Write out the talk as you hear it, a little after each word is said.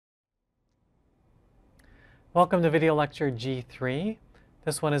Welcome to video lecture G3.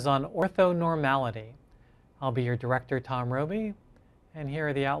 This one is on orthonormality. I'll be your director, Tom Roby, and here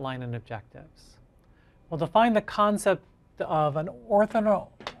are the outline and objectives. We'll define the concept of an orthonormal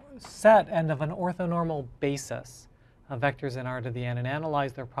set and of an orthonormal basis of vectors in R to the n and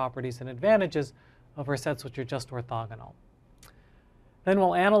analyze their properties and advantages over sets which are just orthogonal. Then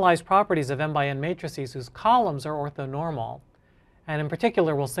we'll analyze properties of m by n matrices whose columns are orthonormal. And in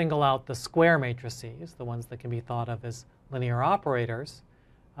particular, we'll single out the square matrices, the ones that can be thought of as linear operators,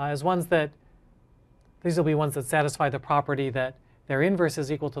 as ones that, these will be ones that satisfy the property that their inverse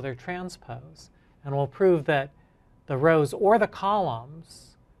is equal to their transpose. And we'll prove that the rows or the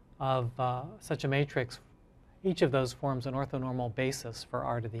columns of such a matrix, each of those forms an orthonormal basis for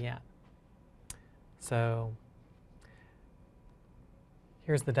R to the n. So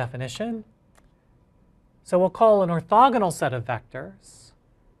here's the definition. So we'll call an orthogonal set of vectors,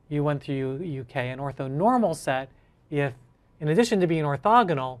 u1 through uk, an orthonormal set if, in addition to being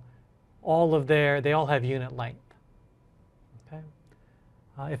orthogonal, they all have unit length. Okay?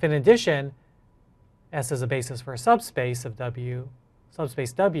 If in addition, S is a basis for a subspace of W,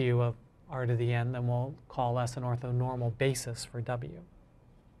 subspace W of R to the n, then we'll call S an orthonormal basis for W.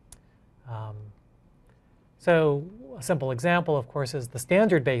 So a simple example, of course, is the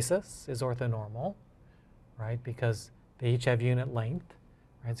standard basis is orthonormal. Right, because they each have unit length,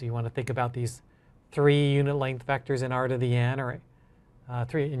 right? So you want to think about these 3 unit length vectors in R to the n, or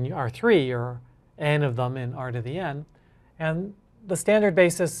 3 in R3, or n of them in R to the n. And the standard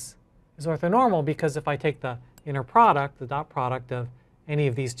basis is orthonormal because if I take the inner product, the dot product of any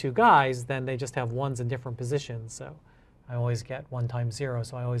of these two guys, then they just have 1s in different positions. So I always get 1 times 0.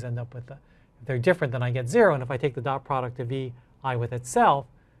 So I always end up with if they're different, then I get 0. And if I take the dot product of I with itself,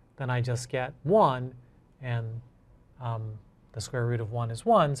 then I just get 1. And the square root of 1 is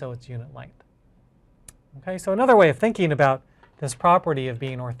 1, so it's unit length. Okay, so another way of thinking about this property of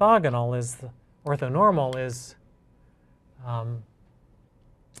being orthogonal is, orthonormal is,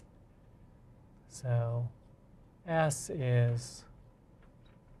 so S is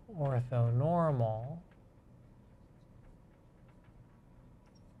orthonormal.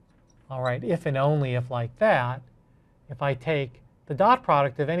 All right, if and only if like that, if I take the dot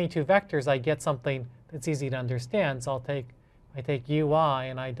product of any two vectors, I get something that's easy to understand. So I take ui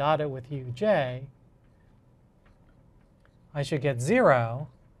and I dot it with uj. I should get 0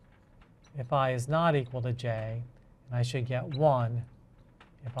 if I is not equal to j, and I should get 1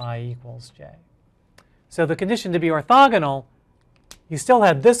 if I equals j. So the condition to be orthogonal, you still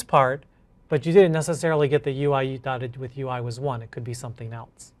had this part, but you didn't necessarily get the ui dotted with ui was 1. It could be something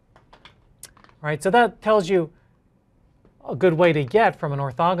else. All right, so that tells you a good way to get from an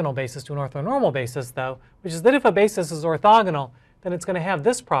orthogonal basis to an orthonormal basis, though, which is that if a basis is orthogonal, then it's going to have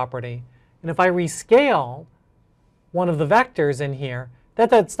this property. And if I rescale one of the vectors in here,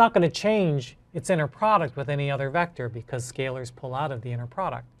 that's not going to change its inner product with any other vector because scalars pull out of the inner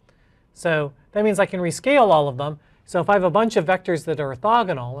product. So that means I can rescale all of them. So if I have a bunch of vectors that are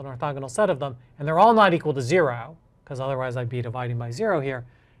orthogonal, an orthogonal set of them, and they're all not equal to 0, because otherwise I'd be dividing by 0 here,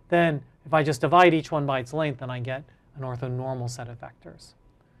 then if I just divide each one by its length, then I get an orthonormal set of vectors.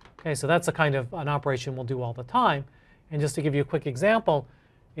 Okay, so that's a kind of an operation we'll do all the time. And just to give you a quick example,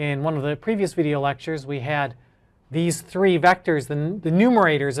 in one of the previous video lectures, we had these 3 vectors, the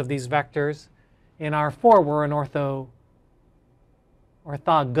numerators of these vectors in R4 were an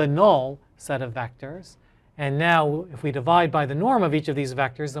orthogonal set of vectors. And now if we divide by the norm of each of these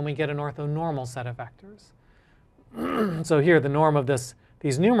vectors, then we get an orthonormal set of vectors. So here the norm of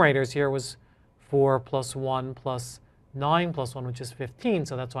these numerators here was 4 plus 1 plus 9 plus 1, which is 15.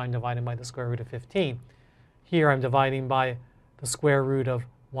 So that's why I'm dividing by the square root of 15. Here I'm dividing by the square root of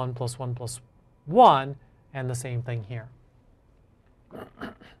 1 plus 1 plus 1, and the same thing here.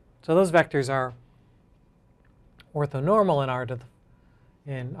 So those vectors are orthonormal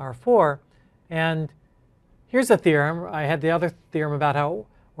in R4. And here's a theorem. I had the other theorem about how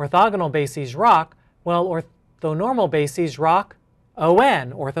orthogonal bases rock. Well, orthonormal bases rock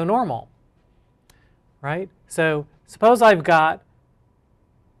ON, orthonormal. Right? So suppose I've got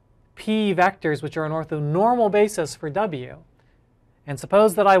p vectors which are an orthonormal basis for W. And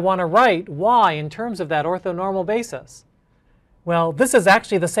suppose that I want to write y in terms of that orthonormal basis. Well, this is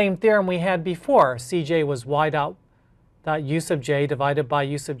actually the same theorem we had before. Cj was y dot u sub j divided by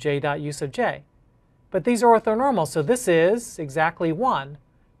u sub j dot u sub j. But these are orthonormal, so this is exactly 1,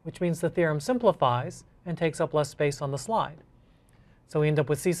 which means the theorem simplifies and takes up less space on the slide. So we end up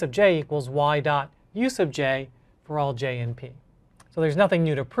with c sub j equals y dot u sub j for all j and p. So there's nothing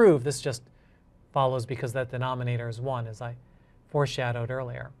new to prove. This just follows because that denominator is 1, as I foreshadowed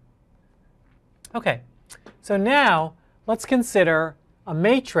earlier. Okay, So now let's consider a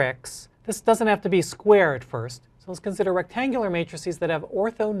matrix. This doesn't have to be square at first. So let's consider rectangular matrices that have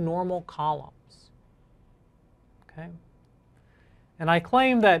orthonormal columns. Okay? And I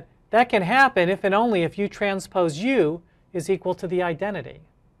claim that that can happen if and only if U transpose U is equal to the identity.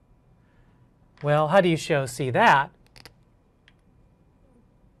 Well, how do you see that?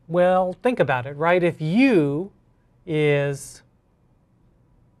 Well, think about it, right? If U is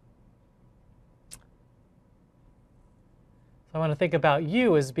I want to think about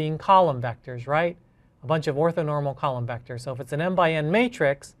U as being column vectors, right? A bunch of orthonormal column vectors. So if it's an m by n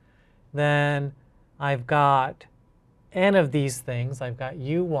matrix, then I've got n of these things. I've got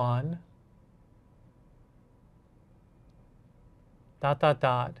U1 dot dot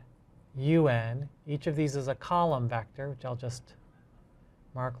dot UN. Each of these is a column vector, which I'll just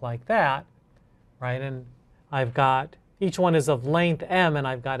mark like that, right? And I've got, each one is of length m, and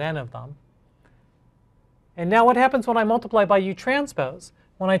I've got n of them. And now what happens when I multiply by U transpose?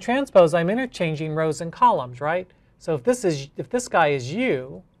 When I transpose, I'm interchanging rows and columns, right? So if this guy is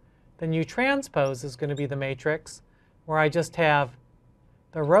U, then U transpose is going to be the matrix where I just have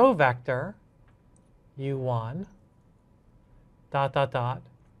the row vector U1 dot dot dot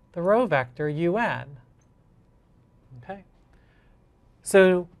the row vector UN. Okay.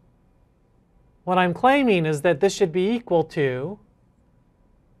 So what I'm claiming is that this should be equal to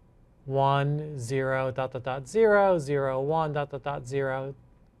 1, 0, dot, dot, dot, 0, 0, 1, dot, dot, dot, 0,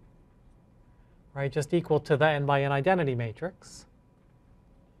 right? Just equal to the n by n identity matrix.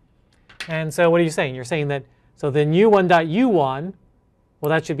 And so what are you saying? You're saying that, so then U1 dot U1, well,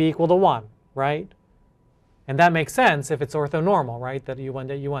 that should be equal to 1, right? And that makes sense if it's orthonormal, right? That U1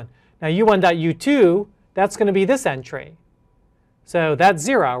 dot U1. Now U1 dot U2, that's going to be this entry. So that's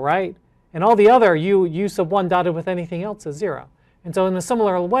 0, right? And all the other U sub 1 dotted with anything else is 0. And so in a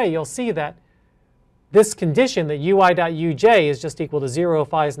similar way, you'll see that this condition that ui dot uj is just equal to 0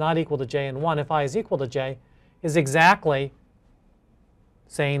 if I is not equal to j, and 1 if I is equal to j, is exactly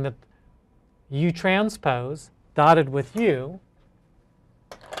saying that U transpose dotted with U,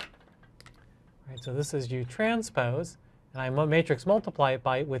 right, so this is U transpose, and I matrix multiply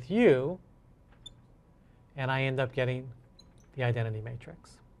it with U, and I end up getting the identity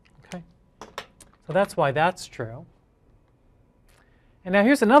matrix. Okay? So that's why that's true. And now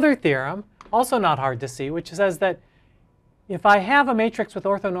here's another theorem, also not hard to see, which says that if I have a matrix with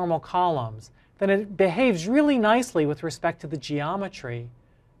orthonormal columns, then it behaves really nicely with respect to the geometry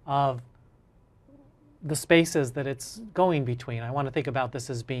of the spaces that it's going between. I want to think about this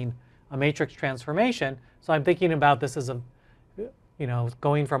as being a matrix transformation. So I'm thinking about this as a,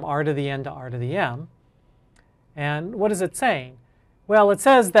 going from R to the n to R to the m. And what is it saying? Well, it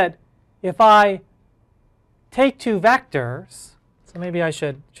says that if I take two vectors, so maybe I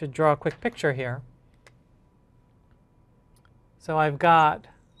should draw a quick picture here. So I've got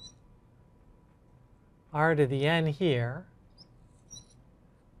R to the n here,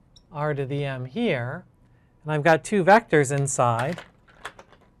 R to the m here, and I've got two vectors inside,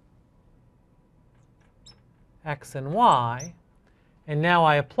 x and y, and now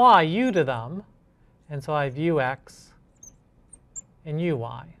I apply u to them, and so I have ux and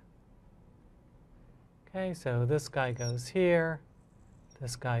uy. Okay, so this guy goes here,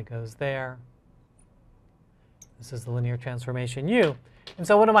 this guy goes there. This is the linear transformation u. And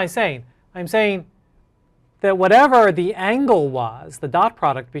so what am I saying? I'm saying that whatever the angle was, the dot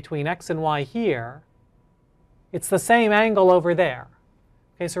product between x and y here, it's the same angle over there.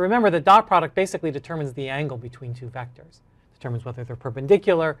 Okay, so remember the dot product basically determines the angle between two vectors. Determines whether they're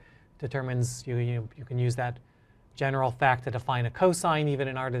perpendicular, determines, you can use that general fact to define a cosine even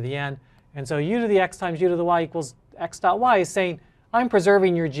in R to the n. And so u to the x times u to the y equals x dot y is saying, I'm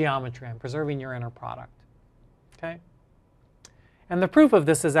preserving your geometry, I'm preserving your inner product. Okay? And the proof of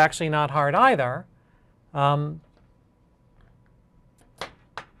this is actually not hard either.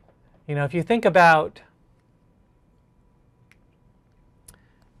 If you think about,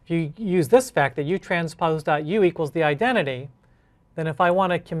 if you use this fact that U transpose dot U equals the identity, then if I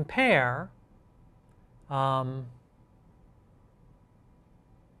want to compare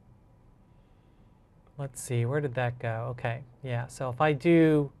let's see, where did that go? Okay, yeah, so if I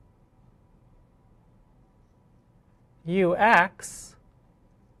do ux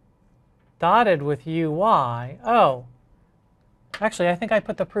dotted with uy, oh, actually, I think I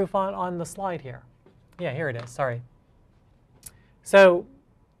put the proof on the slide here. Yeah, here it is, sorry. So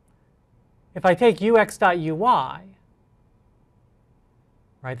if I take ux dot uy,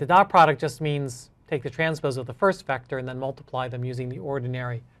 right, the dot product just means take the transpose of the first vector and then multiply them using the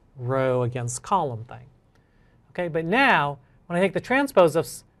ordinary row against column thing. Okay, but now when I take the transpose of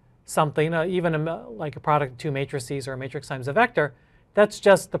something, even like a product of two matrices or a matrix times a vector, that's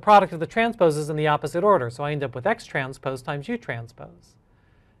just the product of the transposes in the opposite order. So I end up with X transpose times U transpose.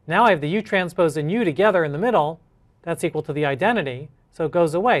 Now I have the U transpose and U together in the middle. That's equal to the identity. So it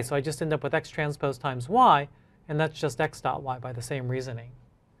goes away. So I just end up with X transpose times Y, and that's just X dot Y by the same reasoning.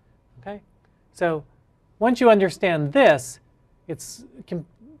 Okay? So once you understand this, it's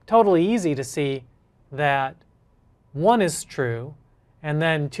totally easy to see that 1 is true, and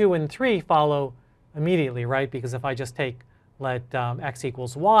then 2 and 3 follow immediately, right? Because if I just let x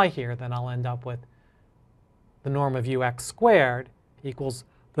equals y here, then I'll end up with the norm of ux squared equals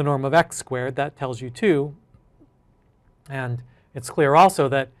the norm of x squared. That tells you 2. And it's clear also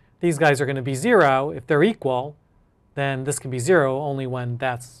that these guys are going to be 0. If they're equal, then this can be 0 only when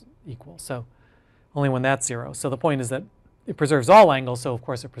that's equal. So only when that's 0. So the point is that it preserves all angles, so of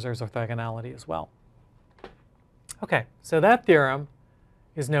course it preserves orthogonality as well. Okay, so that theorem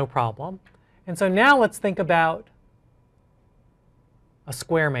is no problem. And so now let's think about a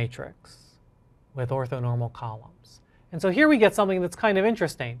square matrix with orthonormal columns. And so here we get something that's kind of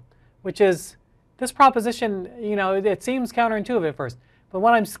interesting, which is this proposition, it seems counterintuitive at first, but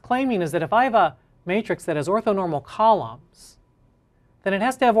what I'm claiming is that if I have a matrix that has orthonormal columns, then it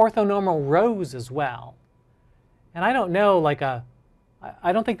has to have orthonormal rows as well. And I don't know,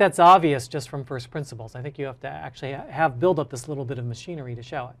 I don't think that's obvious just from first principles. I think you have to actually build up this little bit of machinery to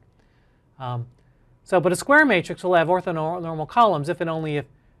show it. But a square matrix will have orthonormal columns if and only if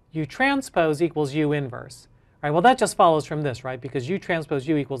U transpose equals U inverse. Right? Well, that just follows from this, right? Because U transpose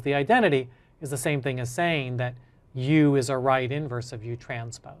U equals the identity is the same thing as saying that U is a right inverse of U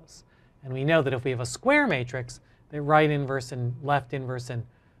transpose. And we know that if we have a square matrix, that right inverse and left inverse and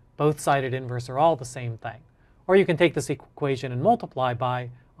both-sided inverse are all the same thing. Or you can take this equation and multiply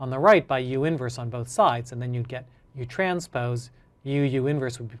on the right by U inverse on both sides, and then you'd get U transpose, U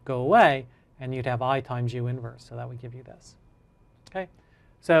inverse would go away, and you'd have I times U inverse. So that would give you this. Okay?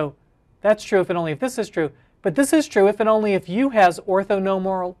 So that's true if and only if this is true. But this is true if and only if U has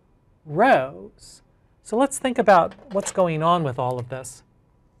orthonormal rows. So let's think about what's going on with all of this.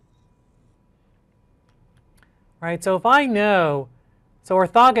 Right? So if I know, so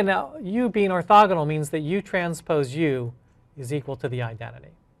U being orthogonal means that U transpose U is equal to the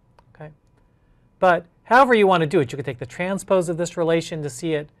identity. Okay? But however you want to do it, you could take the transpose of this relation to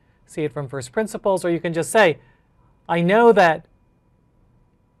see it from first principles, or you can just say, I know that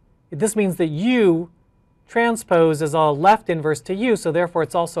this means that U transpose is a left inverse to U, so therefore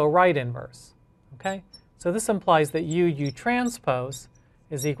it's also a right inverse. Okay? So this implies that U transpose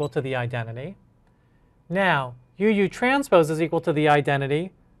is equal to the identity. Now, U transpose is equal to the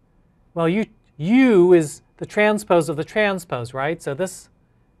identity. Well, U is the transpose of the transpose, right? So this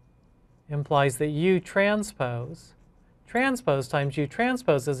implies that U transpose times U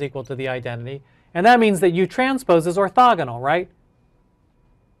transpose is equal to the identity. And that means that U transpose is orthogonal, right?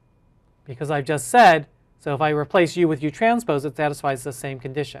 Because I've just said, so if I replace U with U transpose, it satisfies the same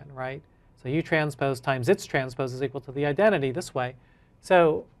condition, right? So U transpose times its transpose is equal to the identity this way.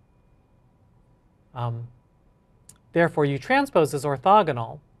 So therefore, U transpose is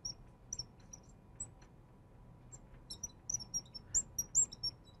orthogonal.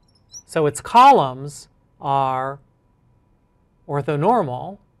 So its columns are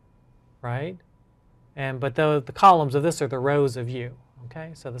orthonormal, right? But the columns of this are the rows of U.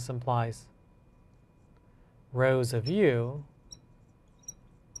 Okay, so this implies rows of U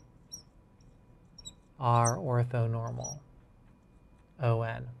are orthonormal,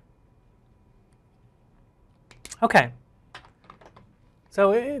 ON. Okay,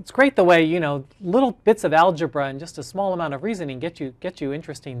 so it's great the way, little bits of algebra and just a small amount of reasoning get you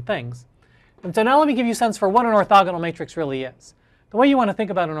interesting things. And so now let me give you a sense for what an orthogonal matrix really is. The way you want to think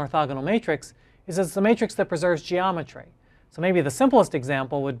about an orthogonal matrix is it's a matrix that preserves geometry. So maybe the simplest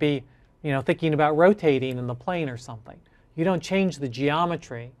example would be, thinking about rotating in the plane or something. You don't change the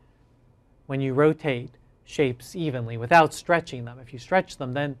geometry when you rotate shapes evenly without stretching them. If you stretch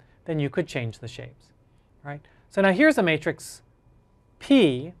them, then you could change the shapes, right? So now here's a matrix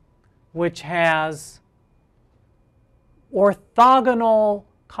P, which has orthogonal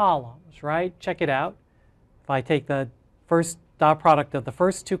columns, right? Check it out. If I take the first dot product of the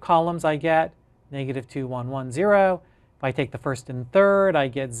first two columns, I get -2, 1, 1, 0. If I take the first and third, I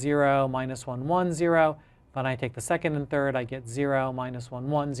get 0, -1, 1, 0. When I take the second and third, I get 0, -1,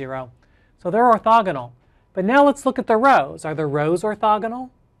 1, 0. So they're orthogonal. But now let's look at the rows. Are the rows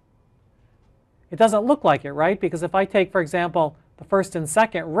orthogonal? It doesn't look like it, right? Because if I take, for example, the first and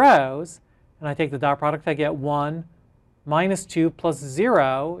second rows, and I take the dot product, I get 1 minus 2 plus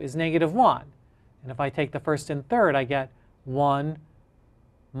 0 is -1. And if I take the first and third, I get 1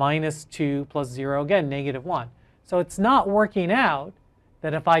 minus 2 plus 0, again, negative 1. So it's not working out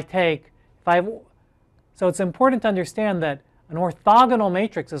that if I take, so it's important to understand that an orthogonal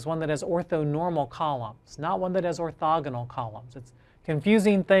matrix is one that has orthonormal columns, not one that has orthogonal columns. It's a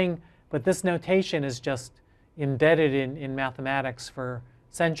confusing thing, but this notation is just embedded in mathematics for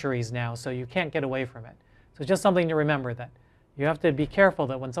centuries now, so you can't get away from it. So just something to remember, that you have to be careful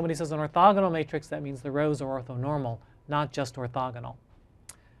that when somebody says an orthogonal matrix, that means the rows are orthonormal, not just orthogonal,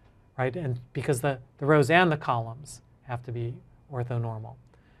 right? And because the rows and the columns have to be orthonormal.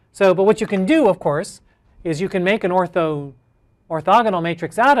 So, but what you can do, of course, is you can make an orthogonal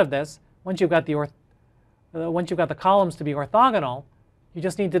matrix out of this. Once you've got the columns to be orthogonal, you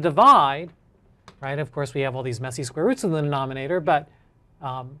just need to divide, right? Of course, we have all these messy square roots in the denominator, but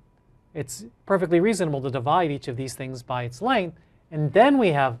it's perfectly reasonable to divide each of these things by its length, and then we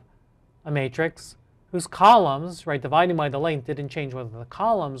have a matrix whose columns, right, dividing by the length didn't change whether the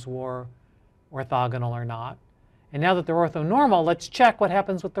columns were orthogonal or not. And now that they're orthonormal, let's check what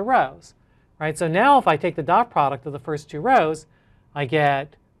happens with the rows, right? So now if I take the dot product of the first two rows, I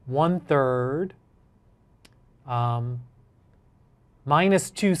get 1/3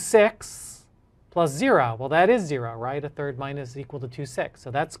 minus 2/6 plus 0. Well, that is 0, right? 1/3 minus equal to 2/6,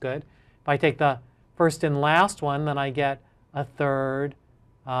 so that's good. If I take the first and last one, then I get 1/3.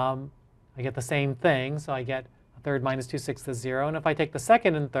 I get the same thing, so I get 1/3 minus 2/6 is 0. And if I take the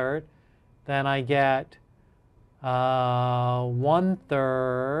second and third, then I get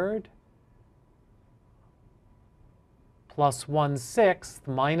 1/3 plus 1/6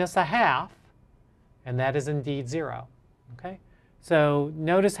 minus 1/2, and that is indeed 0. Okay? So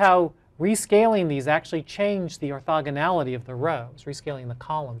notice how rescaling these actually changed the orthogonality of the rows. Rescaling the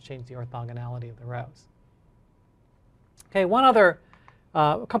columns changed the orthogonality of the rows. Okay,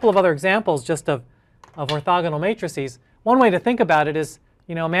 a couple of other examples just of orthogonal matrices. One way to think about it is,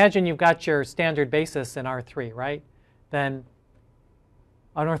 imagine you've got your standard basis in R3, right? Then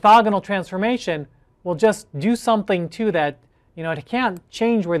an orthogonal transformation will just do something to that. It can't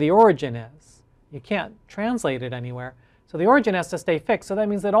change where the origin is. You can't translate it anywhere. So the origin has to stay fixed. So that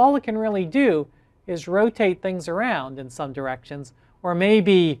means that all it can really do is rotate things around in some directions, or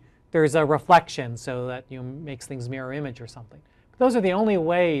maybe there's a reflection so that makes things mirror image or something. But those are the only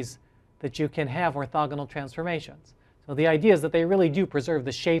ways that you can have orthogonal transformations. So the idea is that they really do preserve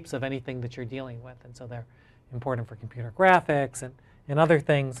the shapes of anything that you're dealing with, and so they're important for computer graphics and other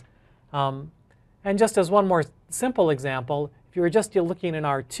things. And just as one more simple example, if you were just looking in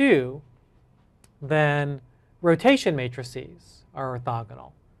R2, then rotation matrices are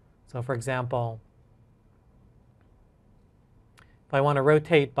orthogonal. So for example, if I want to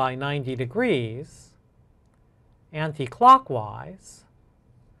rotate by 90 degrees anti-clockwise,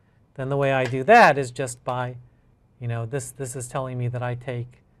 then the way I do that is just by, this is telling me that I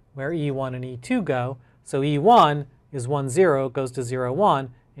take where E1 and E2 go. So E1 is 1, 0, it goes to 0,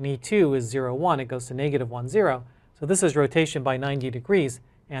 1, and E2 is 0, 1, it goes to negative 1, 0. So this is rotation by 90 degrees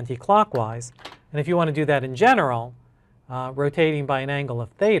anti-clockwise. And if you want to do that in general, rotating by an angle of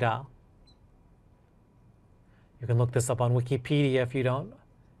theta, you can look this up on Wikipedia if you don't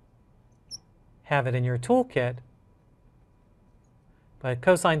have it in your toolkit. But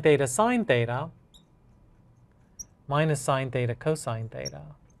cosine theta sine theta minus sine theta cosine theta.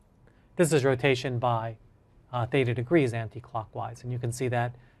 This is rotation by theta degrees anti-clockwise. And you can see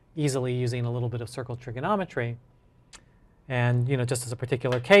that easily using a little bit of circle trigonometry. And just as a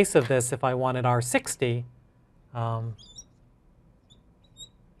particular case of this, if I wanted R60,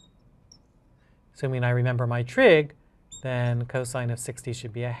 assuming I remember my trig, then cosine of 60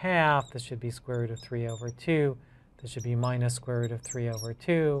 should be 1/2. This should be square root of 3 over 2. This should be minus square root of 3 over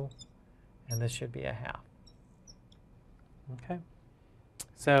 2. And this should be 1/2. Okay?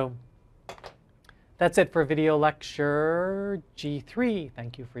 So that's it for video lecture G3.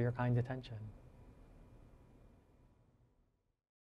 Thank you for your kind attention.